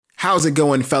How's it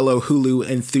going, fellow Hulu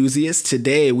enthusiasts?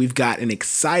 Today, we've got an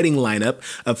exciting lineup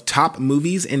of top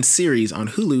movies and series on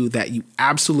Hulu that you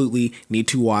absolutely need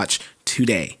to watch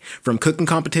today. From cooking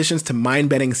competitions to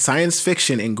mind-bending science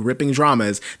fiction and gripping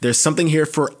dramas, there's something here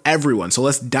for everyone. So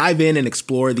let's dive in and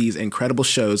explore these incredible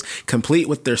shows, complete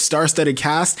with their star-studded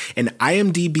cast and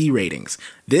IMDb ratings.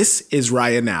 This is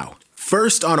Raya Now.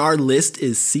 First on our list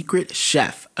is Secret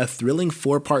Chef, a thrilling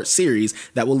 4-part series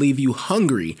that will leave you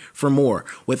hungry for more.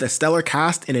 With a stellar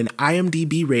cast and an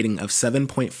IMDb rating of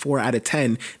 7.4 out of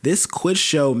 10, this quiz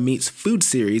show meets food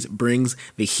series brings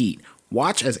the heat.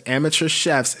 Watch as amateur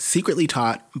chefs secretly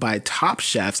taught by top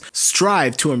chefs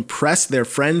strive to impress their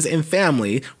friends and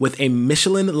family with a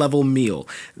Michelin-level meal.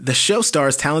 The show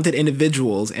stars talented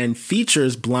individuals and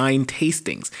features blind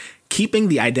tastings, keeping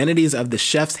the identities of the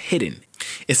chefs hidden.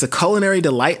 It's a culinary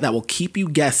delight that will keep you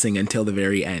guessing until the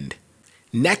very end.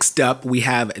 Next up, we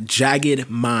have Jagged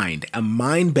Mind, a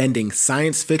mind-bending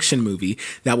science fiction movie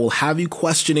that will have you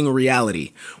questioning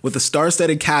reality. With a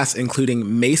star-studded cast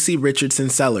including Macy Richardson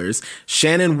Sellers,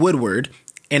 Shannon Woodward,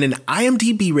 and an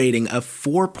IMDb rating of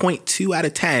 4.2 out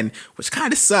of 10, which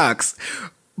kind of sucks.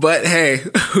 But hey,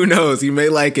 who knows, you may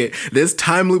like it. This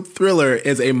time loop thriller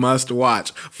is a must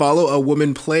watch. Follow a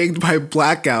woman plagued by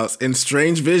blackouts and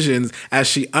strange visions as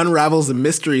she unravels the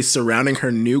mysteries surrounding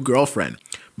her new girlfriend.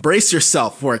 Brace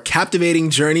yourself for a captivating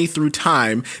journey through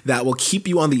time that will keep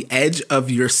you on the edge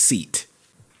of your seat.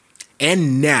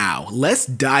 And now, let's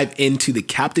dive into the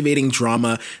captivating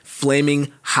drama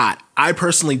Flaming Hot. I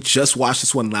personally just watched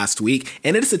this one last week,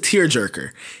 and it is a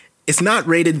tearjerker. It's not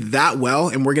rated that well,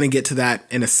 and we're going to get to that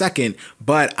in a second,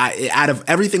 but out of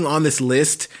everything on this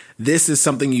list, this is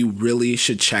something you really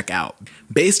should check out.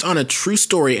 Based on a true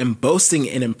story and boasting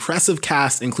an impressive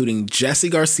cast including Jesse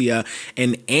Garcia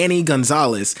and Annie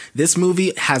Gonzalez, this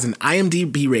movie has an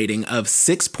IMDb rating of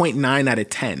 6.9 out of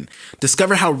 10.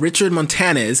 Discover how Richard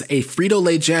Montanez, a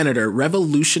Frito-Lay janitor,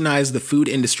 revolutionized the food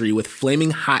industry with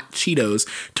flaming hot Cheetos,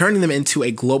 turning them into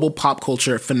a global pop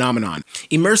culture phenomenon.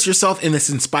 Immerse yourself in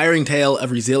this inspiring tale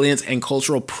of resilience and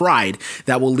cultural pride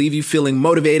that will leave you feeling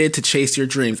motivated to chase your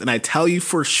dreams, and I tell you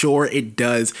for sure it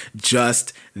does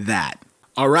just that.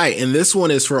 All right, and this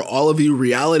one is for all of you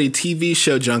reality TV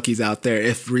show junkies out there.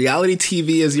 If reality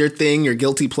TV is your thing, your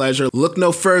guilty pleasure, look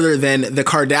no further than The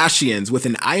Kardashians. With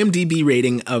an IMDb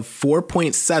rating of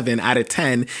 4.7 out of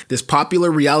 10, this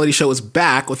popular reality show is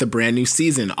back with a brand new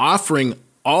season, offering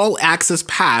all access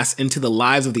pass into the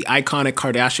lives of the iconic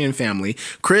Kardashian family.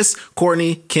 Kris,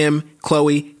 Kourtney, Kim,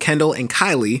 Khloe, Kendall, and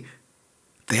Kylie,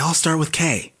 they all start with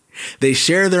K. They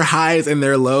share their highs and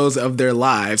their lows of their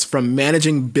lives, from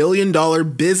managing billion-dollar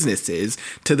businesses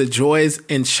to the joys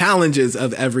and challenges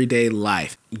of everyday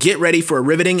life. Get ready for a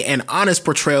riveting and honest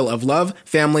portrayal of love,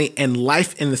 family, and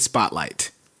life in the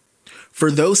spotlight. For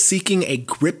those seeking a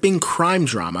gripping crime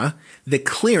drama, The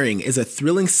Clearing is a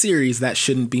thrilling series that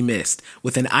shouldn't be missed.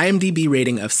 With an IMDb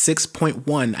rating of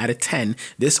 6.1 out of 10,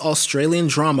 this Australian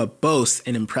drama boasts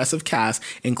an impressive cast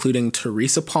including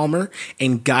Teresa Palmer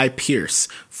and Guy Pearce.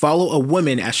 Follow a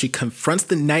woman as she confronts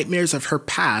the nightmares of her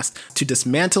past to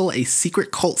dismantle a secret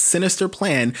cult's sinister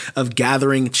plan of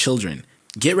gathering children.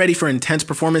 Get ready for intense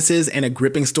performances and a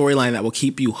gripping storyline that will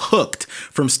keep you hooked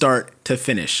from start to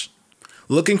finish.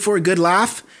 Looking for a good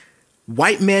laugh?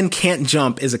 White Men Can't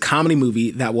Jump is a comedy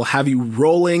movie that will have you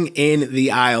rolling in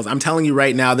the aisles. I'm telling you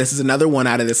right now, this is another one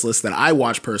out of this list that I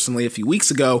watched personally a few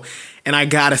weeks ago, and I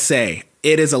gotta say,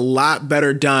 it is a lot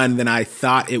better done than I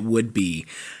thought it would be.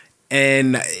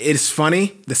 And it's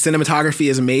funny, the cinematography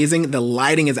is amazing, the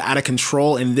lighting is out of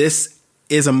control, and this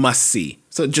is a must-see.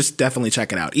 So just definitely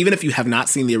check it out. Even if you have not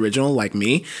seen the original like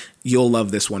me, you'll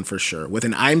love this one for sure. With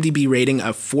an IMDb rating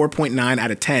of 4.9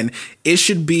 out of 10, it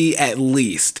should be at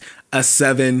least a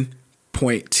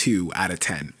 7.2 out of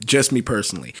 10, just me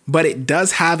personally. But it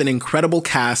does have an incredible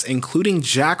cast, including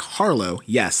Jack Harlow,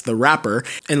 yes, the rapper,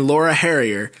 and Laura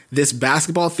Harrier. This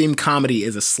basketball-themed comedy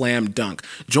is a slam dunk.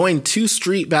 Join two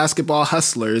street basketball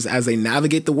hustlers as they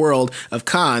navigate the world of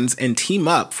cons and team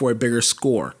up for a bigger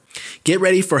score. Get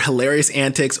ready for hilarious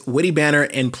antics, witty banter,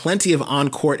 and plenty of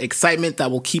on-court excitement that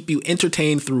will keep you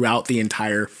entertained throughout the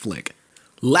entire flick.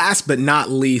 Last but not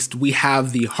least, we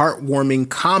have the heartwarming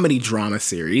comedy drama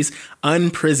series,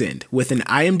 Unprisoned. With an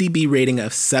IMDb rating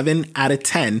of 7 out of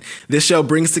 10, this show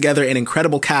brings together an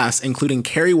incredible cast, including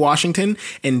Kerry Washington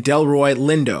and Delroy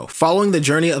Lindo, following the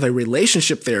journey of a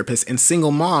relationship therapist and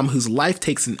single mom whose life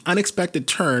takes an unexpected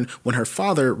turn when her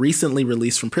father, recently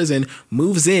released from prison,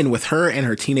 moves in with her and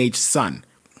her teenage son.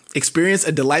 Experience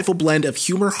a delightful blend of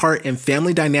humor, heart, and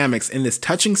family dynamics in this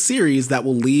touching series that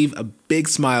will leave a big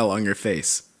smile on your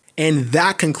face. And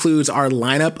that concludes our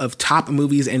lineup of top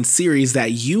movies and series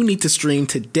that you need to stream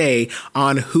today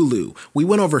on Hulu. We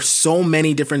went over so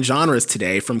many different genres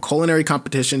today, from culinary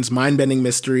competitions, mind-bending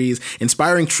mysteries,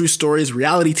 inspiring true stories,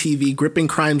 reality TV, gripping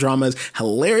crime dramas,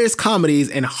 hilarious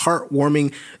comedies, and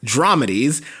heartwarming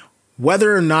dramedies.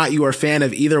 Whether or not you are a fan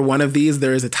of either one of these,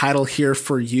 there is a title here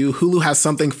for you. Hulu has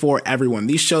something for everyone.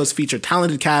 These shows feature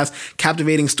talented casts,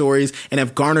 captivating stories, and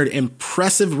have garnered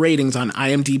impressive ratings on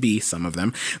IMDb, some of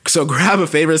them. So grab a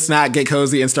favorite snack, get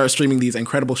cozy, and start streaming these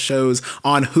incredible shows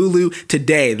on Hulu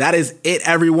today. That is it,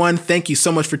 everyone. Thank you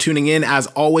so much for tuning in. As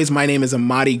always, my name is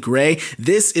Amadi Gray.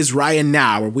 This is Ryan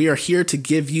Now, where we are here to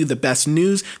give you the best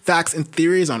news, facts, and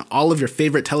theories on all of your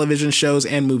favorite television shows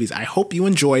and movies. I hope you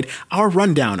enjoyed our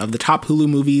rundown of the top Hulu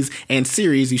movies and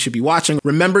series you should be watching.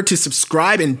 Remember to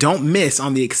subscribe and don't miss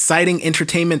on the exciting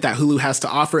entertainment that Hulu has to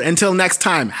offer. Until next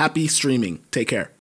time, happy streaming. Take care.